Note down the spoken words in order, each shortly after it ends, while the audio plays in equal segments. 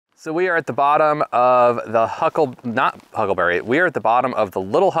So we are at the bottom of the not Huckleberry, we are at the bottom of the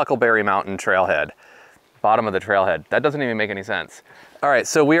Little Huckleberry Mountain trailhead. Bottom of the trailhead. That doesn't even make any sense. All right,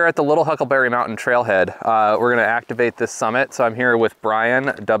 so we are at the Little Huckleberry Mountain trailhead. We're gonna activate this summit. So I'm here with Brian,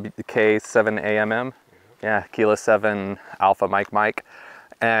 WK7AMM. Yeah, Kilo 7 Alpha Mike.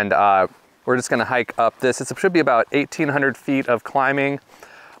 And we're just gonna hike up this. It should be about 1,800 feet of climbing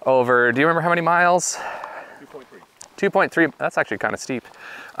over, do you remember how many miles? 2.3, that's actually kind of steep.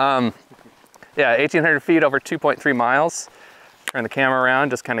 Yeah, 1,800 feet over 2.3 miles. Turn the camera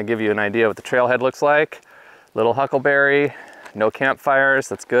around, just kind of give you an idea what the trailhead looks like. Little Huckleberry, no campfires,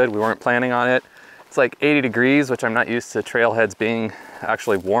 that's good. We weren't planning on it. It's like 80 degrees, which I'm not used to trailheads being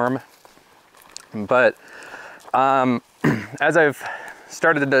actually warm. But as I've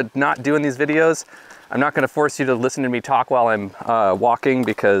started to not doing these videos, I'm not gonna force you to listen to me talk while I'm walking,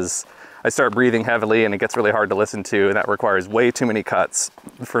 because I start breathing heavily and it gets really hard to listen to, and that requires way too many cuts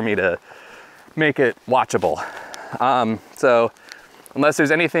for me to make it watchable. So unless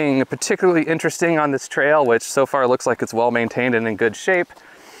there's anything particularly interesting on this trail, which so far looks like it's well maintained and in good shape,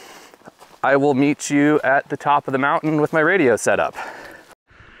 I will meet you at the top of the mountain with my radio set up.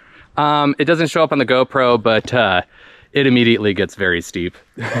 It doesn't show up on the GoPro, but it immediately gets very steep.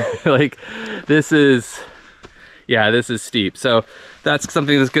 Like this is steep. So that's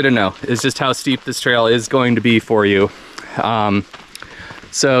something that's good to know, is just how steep this trail is going to be for you.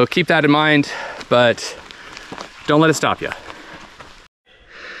 So keep that in mind, but don't let it stop you.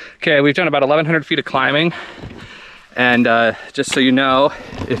 Okay, we've done about 1,100 feet of climbing. And just so you know,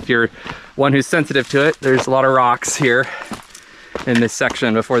 if you're one who's sensitive to it, there's a lot of rocks here in this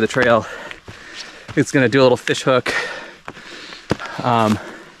section before the trail. It's gonna do a little fish hook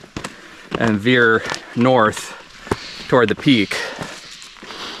and veer north toward the peak.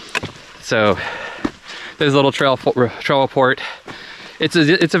 So there's a little trail report.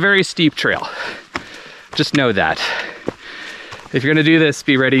 It's a very steep trail. Just know that. If you're gonna do this,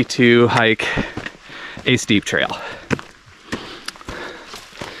 be ready to hike a steep trail.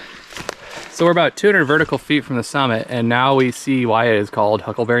 So we're about 200 vertical feet from the summit, and now we see why it is called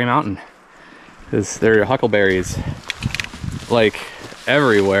Huckleberry Mountain. Because there are huckleberries like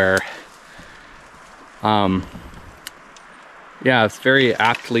everywhere. Yeah, it's very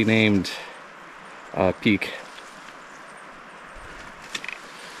aptly named peak.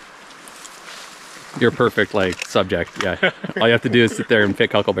 You're perfect, like, subject, yeah. All you have to do is sit there and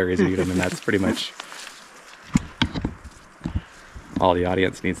pick huckleberries and eat them, and that's pretty much all the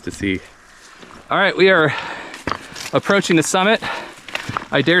audience needs to see. All right, we are approaching the summit.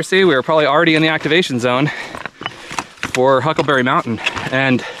 I dare say we are probably already in the activation zone for Huckleberry Mountain.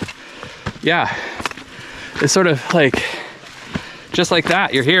 And yeah, it's sort of like, just like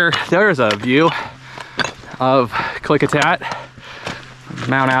that, you're here. There's a view of Klickitat,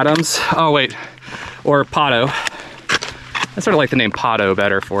 Mount Adams. Oh wait, or Potto. I sort of like the name Potto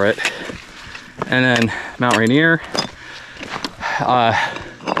better for it. And then Mount Rainier.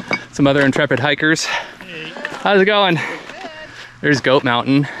 Some other intrepid hikers. Hey. How's it going? There's Goat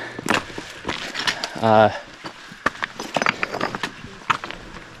Mountain.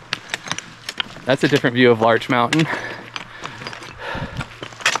 That's a different view of Larch Mountain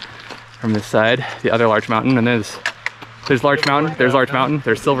from this side. The other Larch Mountain, and there's Larch Mountain. There's Larch Mountain.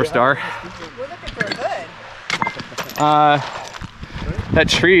 There's Silver Star. We're looking for a hood. That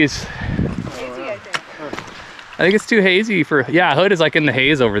tree's. Hazy, I think. I think it's too hazy for. Yeah, hood is like in the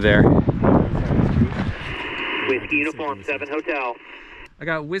haze over there. Whiskey Uniform 7 Hotel. I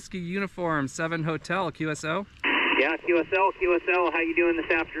got Whiskey Uniform 7 Hotel, QSO. Yeah, QSL, how you doing this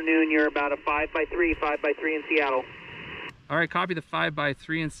afternoon? You're about a 5x3 in Seattle. All right, copy the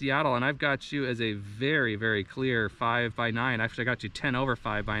 5x3 in Seattle, and I've got you as a very, very clear 5x9. Actually, I got you 10 over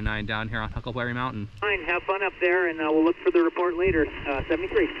 5x9 down here on Huckleberry Mountain. Fine, have fun up there, and we'll look for the report later.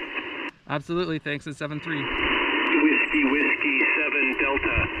 73. Absolutely, thanks at 7-3. Whiskey 7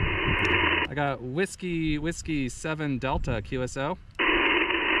 Delta. I got Whiskey 7 Delta, QSO.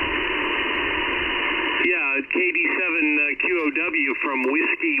 Yeah, KD7 QOW from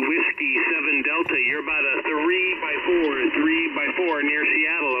Whiskey 7 Delta. You're about a 3x4 near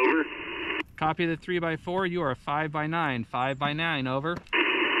Seattle, over. Copy the 3x4, you are a 5x9, 5x9, over.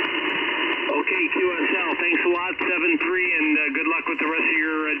 Okay, QSL, thanks a lot, 7-3, and good luck with the rest of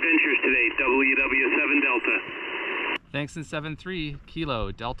your adventures today, WW7 Delta. Thanks in 7-3,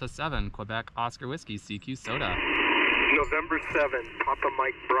 Kilo Delta 7, Quebec Oscar Whiskey, CQ SOTA. November 7, Papa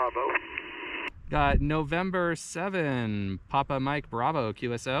Mike Bravo. Got November 7, Papa Mike Bravo,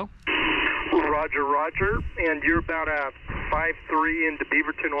 QSO. Roger, and you're about a 5-3 into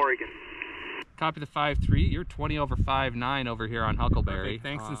Beaverton, Oregon. copy the 5-3. You're 20 over 5-9 over here on Huckleberry. Okay,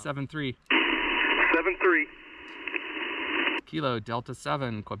 thanks, and 7-3. 7-3. Kilo Delta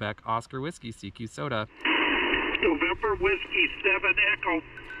 7, Quebec Oscar Whiskey, CQ Soda. November Whiskey 7 Echo.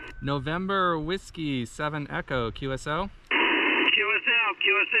 November Whiskey 7 Echo, QSO.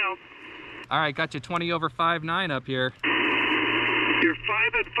 QSL. All right, got you 20 over 5-9 up here. You're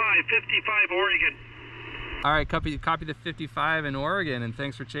 5 and 5, 55 Oregon. All right, copy the 55 in Oregon, and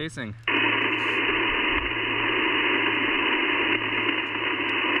thanks for chasing.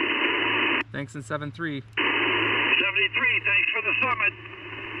 Thanks, in 7-3. 73, thanks for the summit.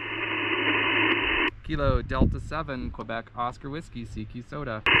 Kilo Delta 7, Quebec Oscar Whiskey, CQ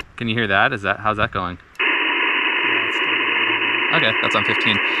Soda. Can you hear that? How's that going? Okay, that's on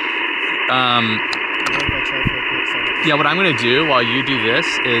 15. Yeah, what I'm gonna do while you do this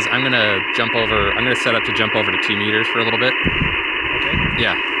is I'm gonna set up to jump over to 2 meters for a little bit. Okay.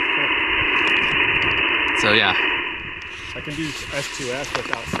 Yeah. Cool. So yeah. I can do S2S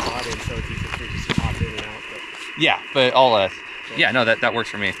without spotting, so it's easy for you to pop in and out. But... Yeah, but I'll, yeah, no, that works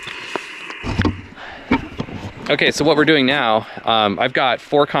for me. Okay, so what we're doing now, I've got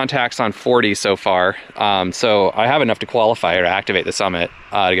 4 contacts on 40 so far, so I have enough to qualify or activate the summit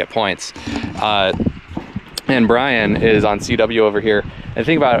to get points. And Brian is on CW over here. And the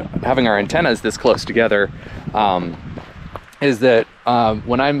thing about having our antennas this close together is that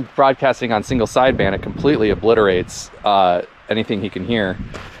when I'm broadcasting on single sideband, it completely obliterates anything he can hear.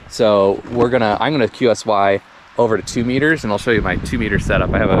 So I'm gonna QSY over to 2 meters, and I'll show you my 2 meter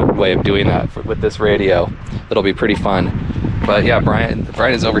setup. I have a way of doing that with this radio. That'll be pretty fun. But yeah, Brian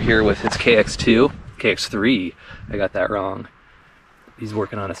is over here with his KX3. I got that wrong. He's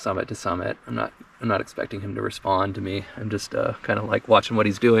working on a summit to summit. I'm not expecting him to respond to me. I'm just kind of like watching what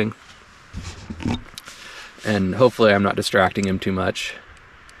he's doing. And hopefully I'm not distracting him too much.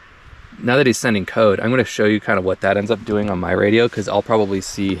 Now that he's sending code, I'm going to show you kind of what that ends up doing on my radio, because I'll probably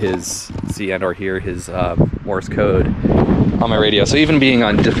see and or hear his Morse code on my radio. So even being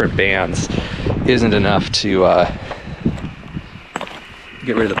on different bands isn't enough to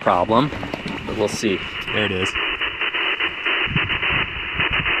get rid of the problem, but we'll see. There it is.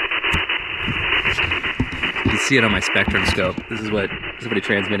 You can see it on my spectrum scope. This is what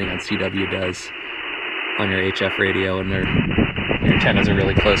transmitting on CW does on your HF radio, and your antennas are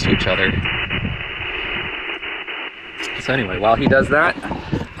really close to each other. So anyway, while he does that,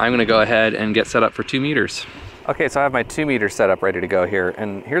 I'm gonna go ahead and get set up for 2 meters. Okay, so I have my 2 meter setup ready to go here,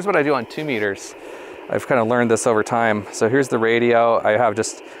 and here's what I do on 2 meters. I've kind of learned this over time. So here's the radio. I have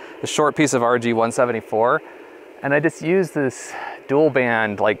just a short piece of RG174, and I just use this dual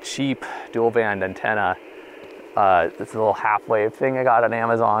band, like cheap dual band antenna. This little half wave thing I got on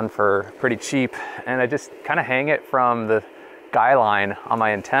Amazon for pretty cheap, and I just kind of hang it from the guy line on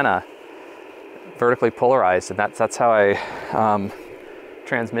my antenna, vertically polarized, and that's how I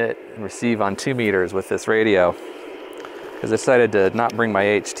transmit and receive on 2 meters with this radio. Because I decided to not bring my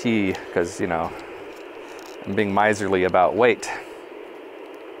HT because, you know, I'm being miserly about weight.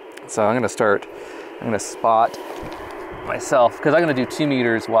 So I'm gonna spot myself, because I'm gonna do 2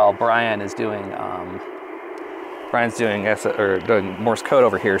 meters while Brian is doing doing Morse code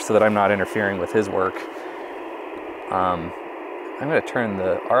over here, so that I'm not interfering with his work. I'm gonna turn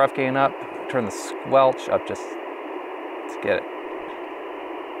the RF gain up, turn the squelch up just to get it.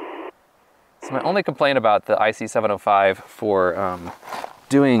 So my only complaint about the IC705 for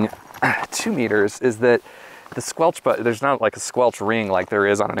doing 2 meters is that the squelch button, there's not like a squelch ring like there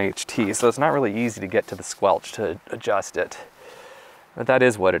is on an HT, so it's not really easy to get to the squelch to adjust it. But that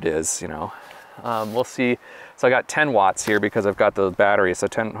is what it is, you know. We'll see. So I got 10 watts here because I've got the battery, so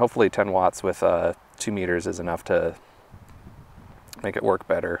hopefully 10 watts with 2 meters is enough to make it work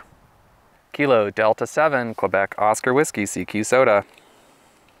better. Kilo Delta 7, Quebec Oscar Whiskey, CQ Soda.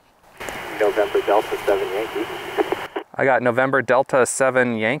 November Delta 7 Yankee. I got November Delta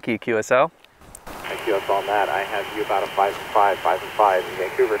 7 Yankee, QSO. QS on that. I have you about a 5 in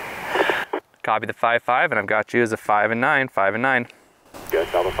Vancouver. Copy the 5-5, and I've got you as a 5 and 9.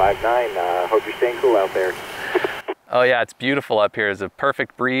 QSL the 5-9. Hope you're staying cool out there. Oh yeah, it's beautiful up here. It's a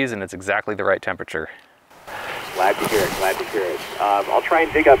perfect breeze, and it's exactly the right temperature. Glad to hear it. I'll try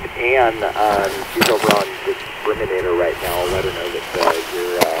and dig up Ann. She's over on Discriminator right now. I'll let her know that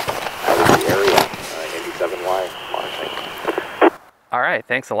you're out of the area, Indy 7Y. All right,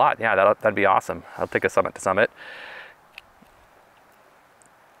 thanks a lot. Yeah, that'd be awesome. I'll take a summit to summit.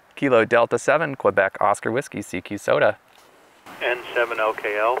 Kilo Delta 7, Quebec Oscar Whiskey, CQ Soda. N7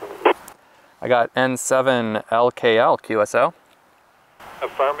 LKL. I got N7 LKL, QSO.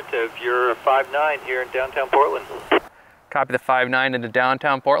 Affirmative. You're a 5-9 here in downtown Portland. Copy the 5-9 into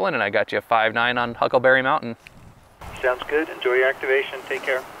downtown Portland, and I got you a 5-9 on Huckleberry Mountain. Sounds good. Enjoy your activation. Take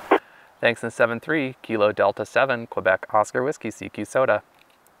care. Thanks, and 7-3, Kilo Delta 7, Quebec Oscar Whiskey, CQ SOTA.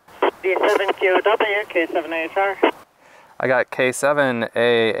 D7QW, K7AHR. I got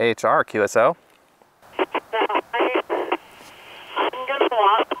K7AHR, QSO. I'm going to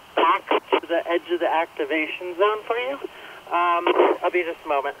walk back to the edge of the activation zone for you. I'll be just a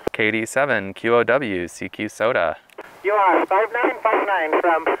moment. KD7, QOW, CQ SOTA. You are 5959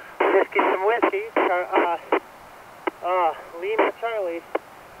 from Whiskey Some Whiskey, Lima Charlie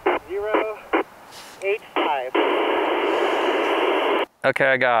 085.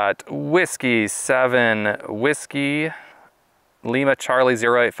 Okay, I got Whiskey 7, Whiskey, Lima Charlie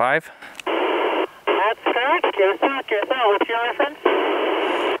 085. That's correct. QSO. What's your reference?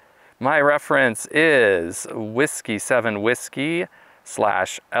 My reference is Whiskey 7, Whiskey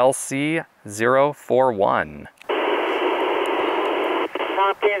 /LC 041.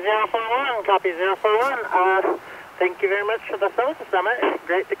 Copy 041. Copy 041. Thank you very much for the SOTA Summit. It's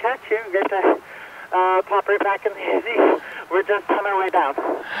great to catch you. Great to pop right back in the AZ. We're just on our way down.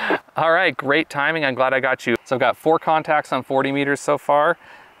 All right, great timing. I'm glad I got you. So I've got 4 contacts on 40 meters so far.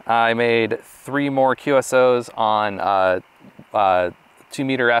 I made 3 more QSOs on 2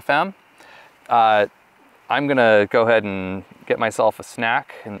 meter FM. I'm gonna go ahead and get myself a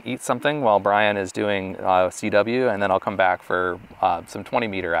snack and eat something while Brian is doing CW, and then I'll come back for some 20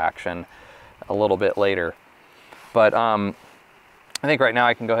 meter action a little bit later. But I think right now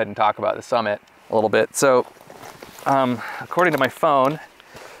I can go ahead and talk about the summit a little bit. So according to my phone,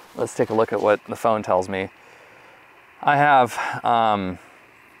 let's take a look at what the phone tells me. I have,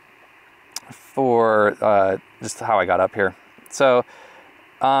 just how I got up here. So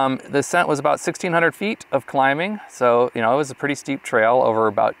the ascent was about 1,600 feet of climbing. So, you know, it was a pretty steep trail over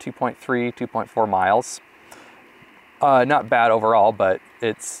about 2.3, 2.4 miles. Not bad overall, but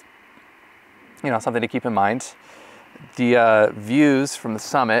it's, you know, something to keep in mind. The views from the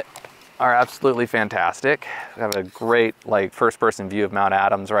summit are absolutely fantastic. We have a great like first-person view of Mount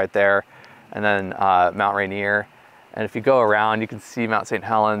Adams right there, and then Mount Rainier. And if you go around, you can see Mount St.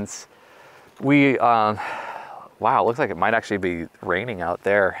 Helens. Wow, it looks like it might actually be raining out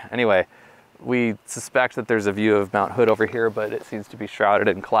there. Anyway, we suspect that there's a view of Mount Hood over here, but it seems to be shrouded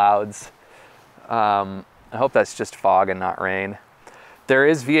in clouds. I hope that's just fog and not rain. There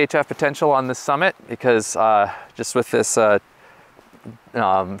is VHF potential on this summit because just with this dual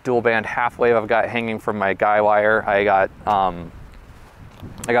band half wave I've got hanging from my guy wire, I got 3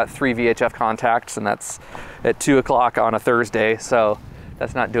 VHF contacts, and that's at 2 o'clock on a Thursday, so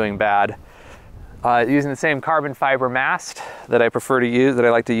that's not doing bad. Using the same carbon fiber mast that I prefer to use, that I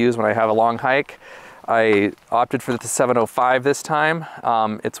like to use when I have a long hike, I opted for the 705 this time.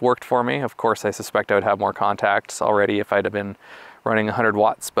 It's worked for me. Of course, I suspect I would have more contacts already if I'd have been running 100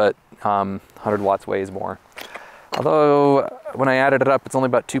 watts, but 100 watts weighs more. Although when I added it up, it's only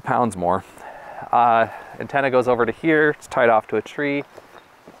about 2 pounds more. Antenna goes over to here. It's tied off to a tree.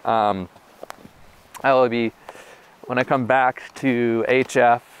 I will be, when I come back to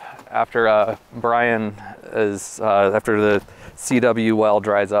HF after Brian is, after the CW well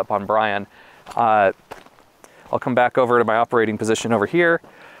dries up on Brian, I'll come back over to my operating position over here,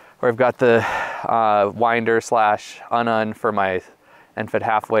 where I've got the winder / unun for my NFED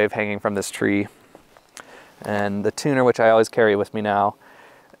half wave hanging from this tree, and the tuner, which I always carry with me now,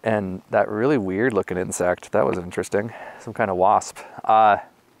 and that really weird looking insect. That was interesting. Some kind of wasp.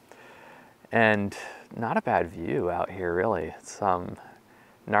 And not a bad view out here, really. Some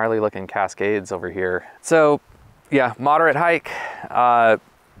gnarly looking cascades over here. So yeah, moderate hike.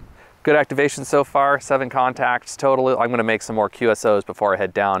 Good activation so far, 7 contacts total. I'm gonna make some more QSOs before I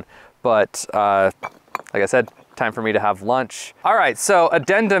head down. But like I said, time for me to have lunch. All right, so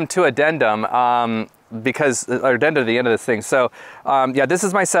addendum to addendum. Or addendum to the end of this thing. So yeah, this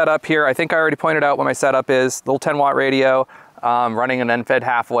is my setup here. I think I already pointed out what my setup is. Little 10 watt radio, running an NFED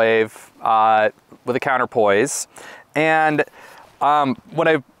half wave with a counterpoise. And when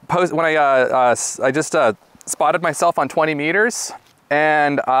I just spotted myself on 20 meters,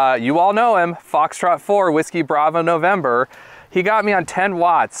 and you all know him, Foxtrot 4, Whiskey Bravo November. He got me on 10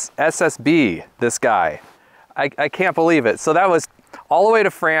 watts SSB, this guy. I can't believe it. So that was all the way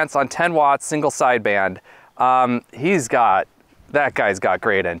to France on 10 watts, single sideband. That guy's got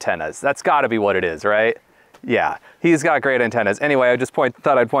great antennas. That's gotta be what it is, right? Yeah, he's got great antennas. Anyway, I just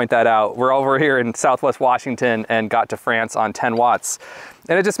thought I'd point that out. We're over here in Southwest Washington and got to France on 10 watts.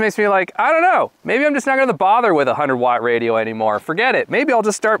 And it just makes me like, I don't know, maybe I'm just not gonna bother with a 100 watt radio anymore. Forget it. Maybe I'll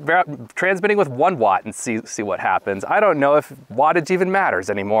just start transmitting with 1 watt and see what happens. I don't know if wattage even matters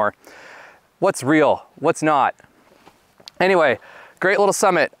anymore. What's real, what's not? Anyway, great little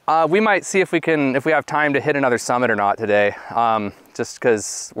summit. We might see if we have time to hit another summit or not today, just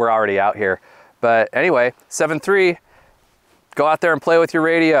because we're already out here. But anyway, 7-3, go out there and play with your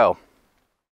radio.